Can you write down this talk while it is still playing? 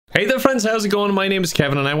Hey there friends, how's it going? My name is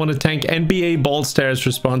Kevin and I want to thank NBA Ball Stars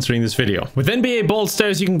for sponsoring this video. With NBA Ball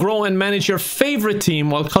Stars, you can grow and manage your favorite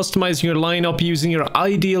team while customizing your lineup using your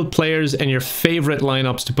ideal players and your favorite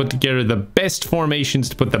lineups to put together the best formations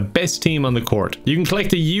to put the best team on the court. You can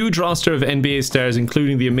collect a huge roster of NBA stars,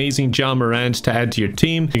 including the amazing John Morant, to add to your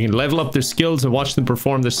team. You can level up their skills and watch them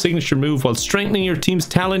perform their signature move while strengthening your team's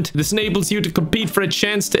talent. This enables you to compete for a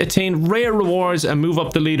chance to attain rare rewards and move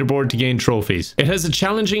up the leaderboard to gain trophies. It has a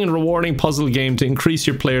challenging and rewarding puzzle game to increase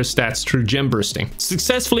your players' stats through gem bursting.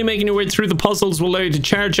 Successfully making your way through the puzzles will allow you to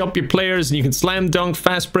charge up your players, and you can slam dunk,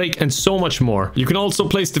 fast break, and so much more. You can also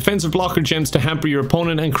place defensive blocker gems to hamper your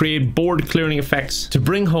opponent and create board clearing effects to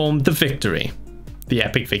bring home the victory. The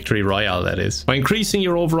epic victory royale, that is. By increasing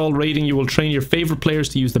your overall rating, you will train your favorite players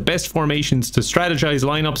to use the best formations, to strategize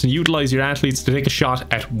lineups, and utilize your athletes to take a shot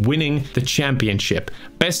at winning the championship.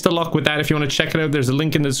 Best of luck with that. If you want to check it out, there's a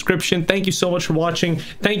link in the description. Thank you so much for watching.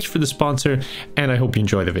 Thank you for the sponsor, and I hope you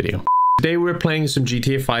enjoy the video. Today we're playing some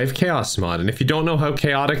GTA 5 Chaos mod, and if you don't know how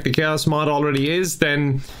chaotic the Chaos mod already is,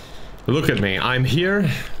 then look at me. I'm here.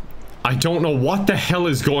 I don't know what the hell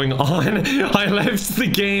is going on. I left the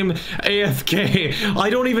game AFK. I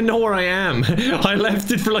don't even know where I am. I left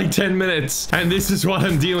it for like 10 minutes, and this is what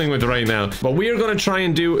I'm dealing with right now. But we are going to try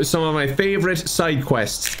and do some of my favorite side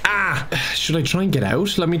quests. Should I try and get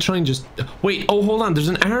out? Let me try and just... Wait, oh, hold on. There's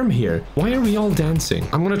an arm here. Why are we all dancing?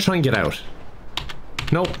 I'm going to try and get out.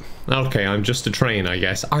 Nope. Okay, I'm just a train, I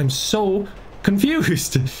guess. I'm so...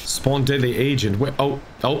 confused. Spawn deadly agent. Wait, oh,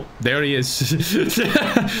 there he is.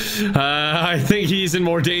 I think he's in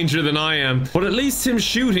more danger than I am. But at least him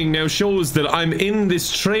shooting now shows that I'm in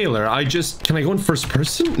this trailer. Can I go in first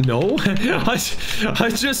person? No.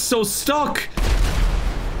 I'm just so stuck.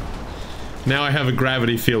 Now I have a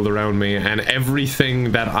gravity field around me, and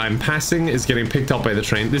everything that I'm passing is getting picked up by the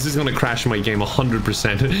train. This is going to crash my game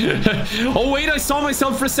 100%. Oh, wait, I saw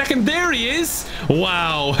myself for a second. There he is.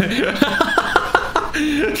 Wow.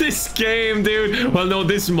 This game, dude. Well, no,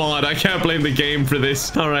 this mod. I can't blame the game for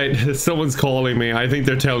this. All right, someone's calling me. I think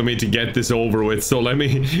they're telling me to get this over with. So let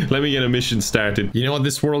me get a mission started. You know what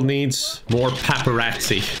this world needs? More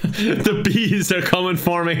paparazzi. The bees are coming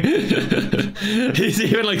for me. He's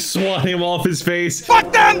even like swatting him off his face.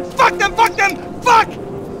 Fuck them! Fuck them! Fuck them! Fuck them!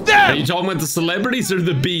 Are you talking about the celebrities or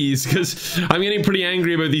the bees? Because I'm getting pretty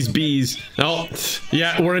angry about these bees. Oh,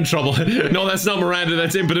 yeah, we're in trouble. No, that's not Miranda.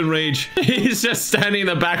 That's Impotent Rage. He's just standing in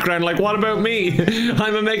the background like, what about me?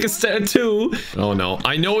 I'm a megastar too. Oh, no.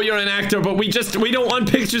 I know you're an actor, but we don't want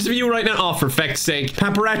pictures of you right now. Oh, for feck's sake.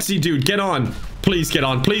 Paparazzi, dude, get on. Please get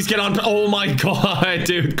on. Please get on. Oh my god,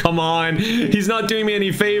 dude, come on. He's not doing me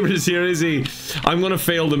any favors here, is he? I'm gonna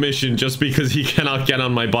fail the mission just because he cannot get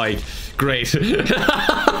on my bike. Great.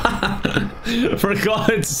 For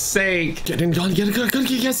God's sake. Get in, get in.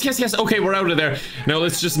 Yes. Okay, we're out of there. Now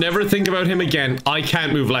let's just never think about him again. I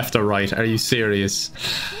can't move left or right. Are you serious?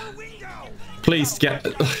 Please get...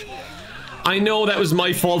 I know that was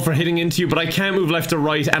my fault for hitting into you, but I can't move left or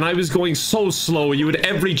right, and I was going so slow. You had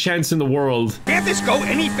every chance in the world. Can't this go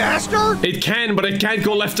any faster? It can, but it can't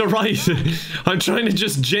go left or right. I'm trying to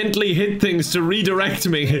just gently hit things to redirect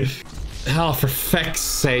me. Oh, for feck's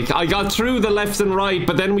sake. I got through the left and right,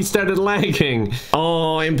 but then we started lagging.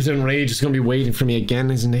 Oh, Impotent Rage is gonna be waiting for me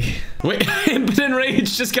again, isn't he? Wait, Impotent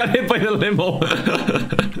Rage just got hit by the limo.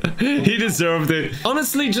 He deserved it.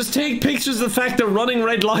 Honestly, just take pictures of the fact they're running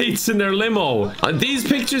red lights in their limo. These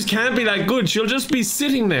pictures can't be that good. She'll just be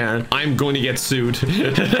sitting there. I'm going to get sued.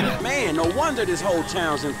 Man, no wonder this whole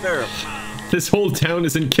town's in therapy. This whole town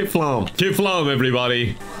is in Kiflam. Kiflam,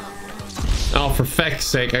 everybody. Oh, for feck's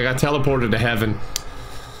sake, I got teleported to heaven.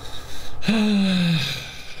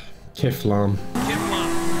 Kiflam.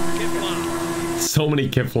 So many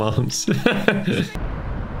Kiflams.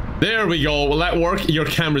 There we go. Will that work? Your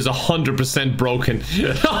camera's 100% broken.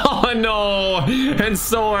 Oh no! And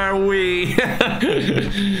so are we.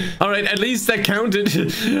 Alright, at least that counted.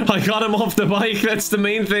 I got him off the bike. That's the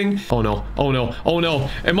main thing. Oh no. Oh no. Oh no.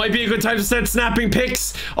 It might be a good time to start snapping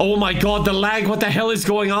pics. Oh my god, the lag. What the hell is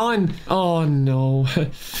going on? Oh no.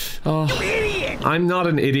 Oh, I'm not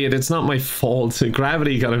an idiot. It's not my fault.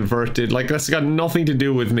 Gravity got inverted. Like, that's got nothing to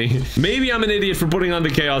do with me. Maybe I'm an idiot for putting on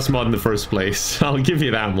the Chaos mod in the first place. I'll give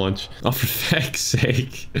you that much. Oh, for feck's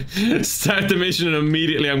sake. Start the mission and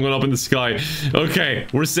immediately I'm going up in the sky. Okay,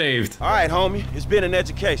 we're saved. All right, homie. It's been an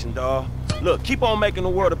education, dawg. Look, keep on making the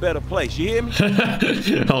world a better place, you hear me?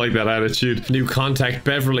 I like that attitude. New contact,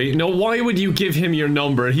 Beverly. No, why would you give him your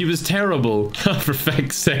number? He was terrible. For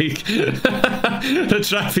feck's sake. The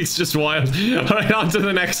traffic's just wild. Alright, on to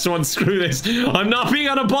the next one. Screw this. I'm not being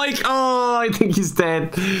on a bike. Oh, I think he's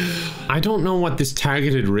dead. I don't know what this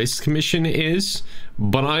targeted risk mission is,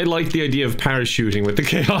 but I like the idea of parachuting with the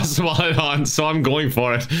chaos mod on, so I'm going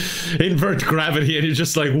for it. Invert gravity and you're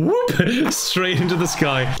just like, whoop, straight into the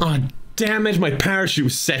sky. Oh, damn it, my parachute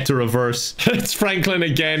was set to reverse. It's Franklin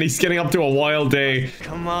again. He's getting up to a wild day.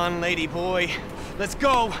 Come on, lady boy. Let's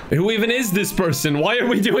go. Who even is this person? Why are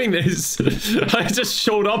we doing this? I just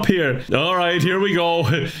showed up here. All right, here we go.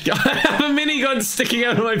 I have a minigun sticking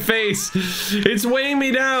out of my face. It's weighing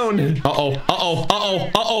me down. Uh-oh, uh-oh,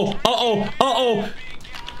 uh-oh, uh-oh, uh-oh, uh-oh.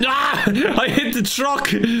 Ah! I hit the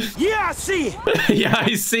truck. Yeah, I see it. Yeah,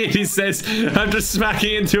 I see it, he says, after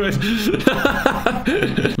smacking into it.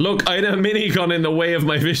 Look, I had a minigun in the way of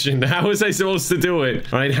my vision. How was I supposed to do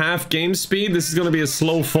it? All right, half game speed. This is going to be a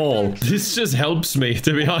slow fall. This just helps me,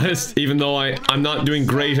 to be honest, even though I'm not doing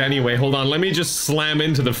great anyway. Hold on, let me just slam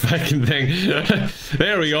into the fucking thing.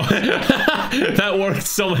 There we go. That worked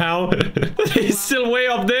somehow. He's still way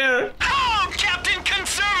up there. Oh, Captain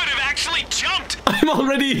Conservative actually jumped. I'm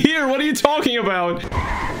already here. What are you talking about?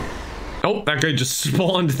 Oh, that guy just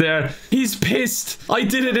spawned there. He's pissed. I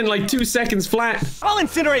did it in like 2 seconds flat. I'll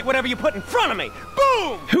incinerate whatever you put in front of me.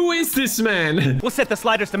 Boom! Who is this man? We'll set the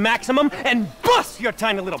sliders to maximum and bust your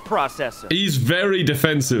tiny little processor. He's very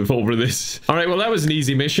defensive over this. All right, well, that was an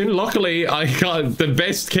easy mission. Luckily, I got the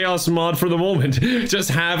best chaos mod for the moment.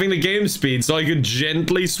 Just having the game speed so I could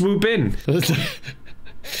gently swoop in.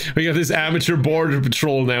 We got this amateur border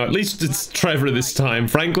patrol now. At least it's Trevor this time.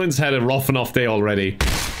 Franklin's had a rough enough day already.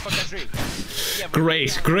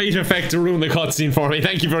 Great effect to ruin the cutscene for me.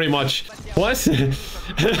 Thank you very much. What?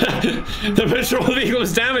 The patrol vehicle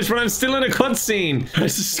is damaged, but I'm still in a cutscene.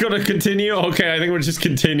 Is this gonna continue? Okay, I think we're just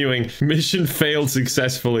continuing. Mission failed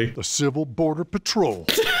successfully. The Civil Border Patrol.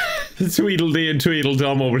 Tweedledee and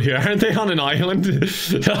Tweedledum over here. Aren't they on an island?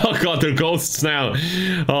 Oh god, they're ghosts now.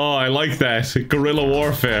 Oh, I like that. Guerrilla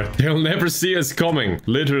warfare. They'll never see us coming.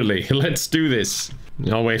 Literally. Let's do this.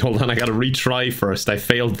 Oh wait, hold on, I gotta retry first. I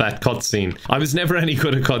failed that cutscene. I was never any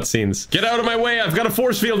good at cutscenes. Get out of my way, I've got a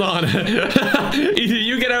force field on. Either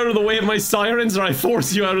you get out of the way of my sirens or I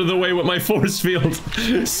force you out of the way with my force field.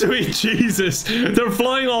 Sweet Jesus, they're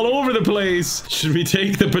flying all over the place. Should we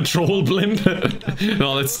take the patrol blimp?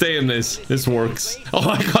 No, let's stay in this. This works. Oh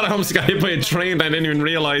my god, I almost got hit by a train. I didn't even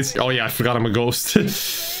realize. Oh yeah, I forgot I'm a ghost.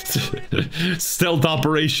 Stealth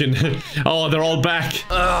operation. Oh, they're all back.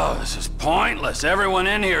 Oh, this is pointless. Everyone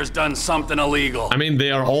in here has done something illegal. I mean,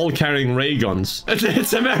 they are all carrying ray guns.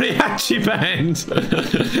 It's a mariachi band.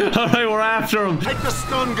 All right, we're after them. Take the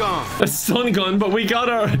stun gun. A stun gun, but we got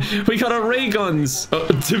our ray guns.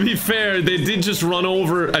 To be fair, they did just run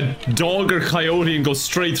over a dog or coyote and go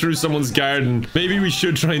straight through someone's garden. Maybe we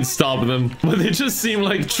should try and stop them, but they just seem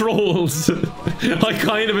like trolls. I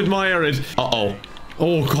kind of admire it. Uh-oh.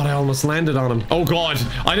 Oh god, I almost landed on him. Oh god,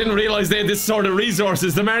 I didn't realize they had this sort of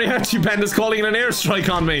resources. The mariachi band is calling in an airstrike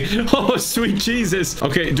on me. Oh, sweet Jesus.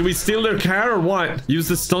 Okay, do we steal their car or what? Use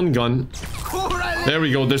the stun gun. There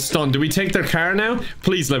we go, they're stunned. Do we take their car now?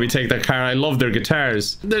 Please let me take their car. I love their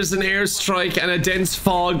guitars. There's an airstrike and a dense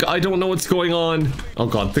fog. I don't know what's going on. Oh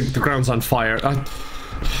god, the ground's on fire.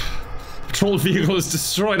 Patrol vehicle is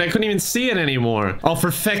destroyed. I couldn't even see it anymore. Oh,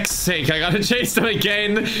 for feck's sake, I gotta chase them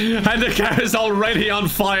again. And the car is already on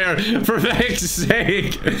fire. For feck's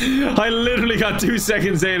sake. I literally got 2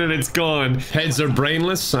 seconds in and it's gone. Heads are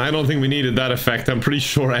brainless. I don't think we needed that effect. I'm pretty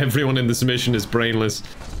sure everyone in this mission is brainless.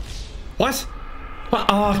 What?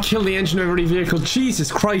 Oh, kill the engine of every vehicle. Jesus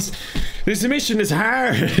Christ. This mission is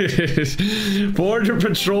hard. Border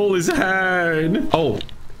patrol is hard. Oh.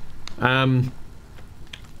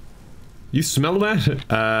 You smell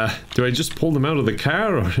that? Do I just pull them out of the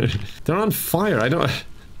car? Or they're on fire. I don't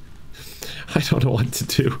know what to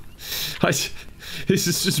do. This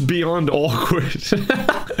is just beyond awkward.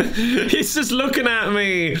 He's just looking at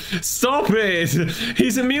me. Stop it.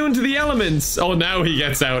 He's immune to the elements. Oh, now he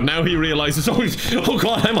gets out. Now he realizes, oh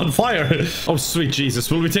god, I'm on fire. Oh, sweet Jesus.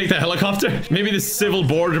 Will we take the helicopter? Maybe the Civil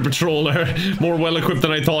Border Patrol are more well-equipped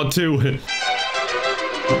than I thought, too.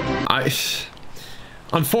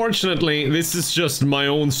 Unfortunately, this is just my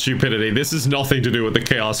own stupidity. This is nothing to do with the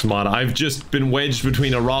Chaos mod. I've just been wedged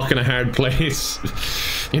between a rock and a hard place.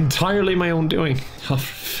 Entirely my own doing. Oh,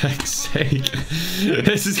 for feck's sake.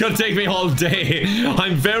 This is gonna take me all day.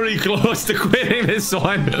 I'm very close to quitting this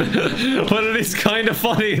one. But it is kind of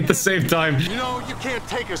funny at the same time. You know, you can't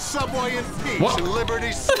take a subway in peace What? in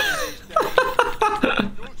Liberty.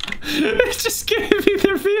 It's just giving me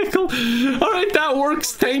their vehicle. All right, that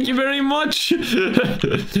works. Thank you very much.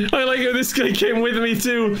 I like how this guy came with me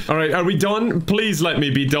too. All right, are we done? Please let me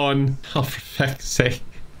be done. Oh, for feck's sake.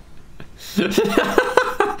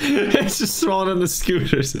 It's just throwing on the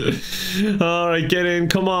scooters. Alright, get in,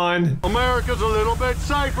 come on. America's a little bit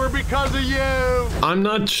safer because of you. I'm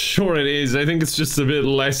not sure it is. I think it's just a bit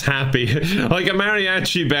less happy. Like a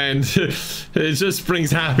mariachi band. It just brings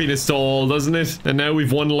happiness to all, doesn't it? And now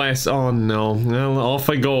we've one less. Oh no. Well, off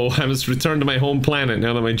I go. I must return to my home planet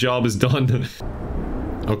now that my job is done.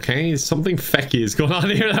 Okay, something fecky is going on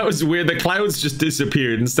here. That was weird. The clouds just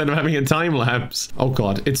disappeared instead of having a time lapse. Oh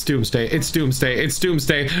god, it's doomsday. It's doomsday. It's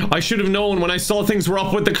doomsday. I should have known when I saw things were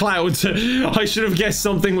up with the clouds. I should have guessed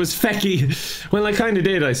something was fecky. Well, I kind of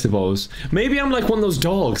did, I suppose. Maybe I'm like one of those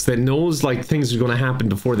dogs that knows like things are going to happen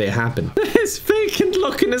before they happen. His vacant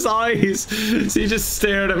look in his eyes. So he just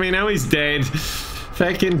stared at me. Now he's dead.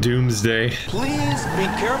 Feckin' doomsday. Please be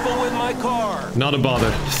careful with my car. Not a bother.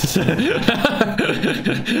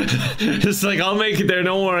 Just like, I'll make it there,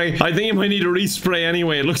 don't worry. I think I might need a respray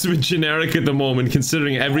anyway. It looks a bit generic at the moment,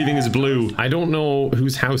 considering everything is blue. I don't know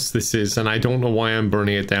whose house this is, and I don't know why I'm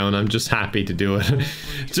burning it down. I'm just happy to do it.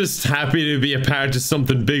 Just happy to be a part of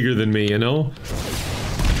something bigger than me, you know?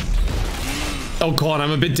 Oh god, I'm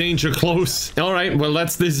a bit danger close. Alright, well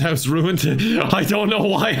that's this house ruined. I don't know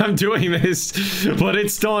why I'm doing this, but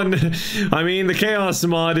it's done. I mean, the chaos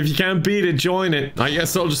mod, if you can't beat it, join it. I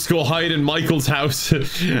guess I'll just go hide in Michael's house.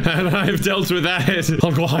 And I've dealt with that.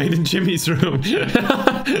 I'll go hide in Jimmy's room.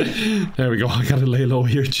 There we go, I gotta lay low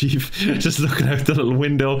here, chief. Just looking out the little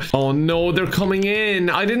window. Oh no, they're coming in.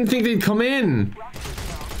 I didn't think they'd come in.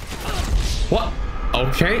 What?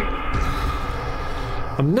 Okay.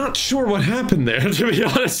 I'm not sure what happened there, to be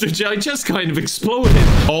honest with you. I just kind of exploded.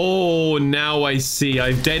 Oh, now I see.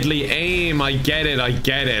 I have deadly aim. I get it. I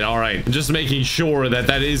get it. All right. I'm just making sure that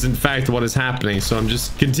that is, in fact, what is happening. So I'm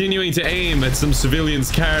just continuing to aim at some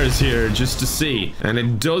civilians' cars here just to see. And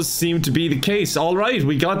it does seem to be the case. All right.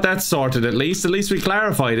 We got that sorted at least. At least we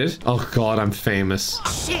clarified it. Oh, God. I'm famous.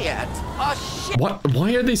 Shit. Oh, shit. What?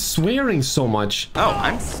 Why are they swearing so much? Oh,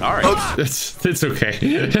 I'm sorry. It's okay.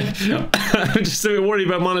 I'm just a bit worried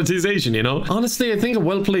about monetization, you know? Honestly, I think a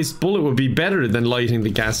well-placed bullet would be better than lighting the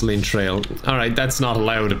gasoline trail. Alright, that's not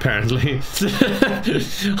allowed, apparently.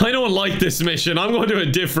 I don't like this mission. I'm going to a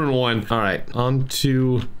different one. Alright, on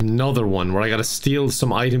to another one where I gotta steal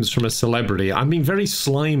some items from a celebrity. I'm being very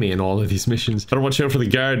slimy in all of these missions. Better watch out for the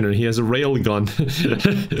gardener. He has a rail gun.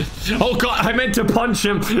 Oh god, I meant to punch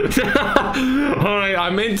him. Alright, I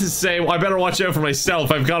meant to say, well, I better watch out for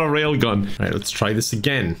myself. I've got a rail gun. Alright, let's try this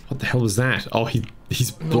again. What the hell was that? Oh,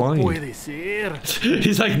 he's blind.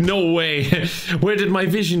 He's like, no way. Where did my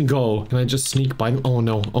vision go? Can I just sneak by him? Oh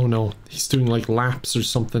no, oh no. He's doing like laps or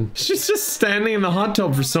something. She's just standing in the hot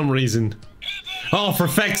tub for some reason. Oh, for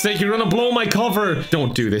feck's sake, you're gonna blow my cover.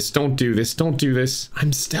 Don't do this, don't do this, don't do this.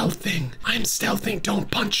 I'm stealthing. I'm stealthing, don't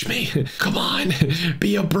punch me. Come on,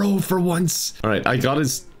 be a bro for once. All right, I got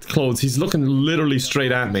his clothes. He's looking literally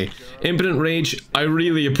straight at me. Impotent rage, I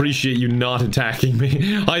really appreciate you not attacking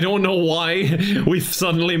me. I don't know why we've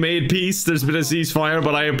suddenly made peace. There's been a ceasefire,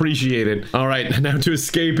 but I appreciate it. All right, now to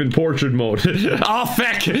escape in portrait mode. Oh,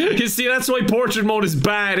 feck. You see, that's why portrait mode is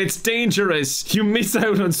bad. It's dangerous. You miss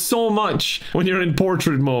out on so much when you're in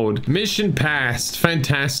portrait mode. Mission passed.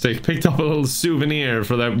 Fantastic. Picked up a little souvenir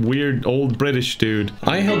for that weird old British dude.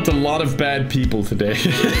 I helped a lot of bad people today.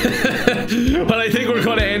 But I think we're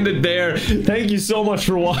going to end it there. Thank you so much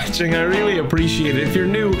for watching. I really appreciate it. If you're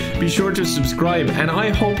new, be sure to subscribe, and I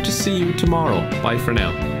hope to see you tomorrow. Bye for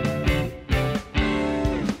now.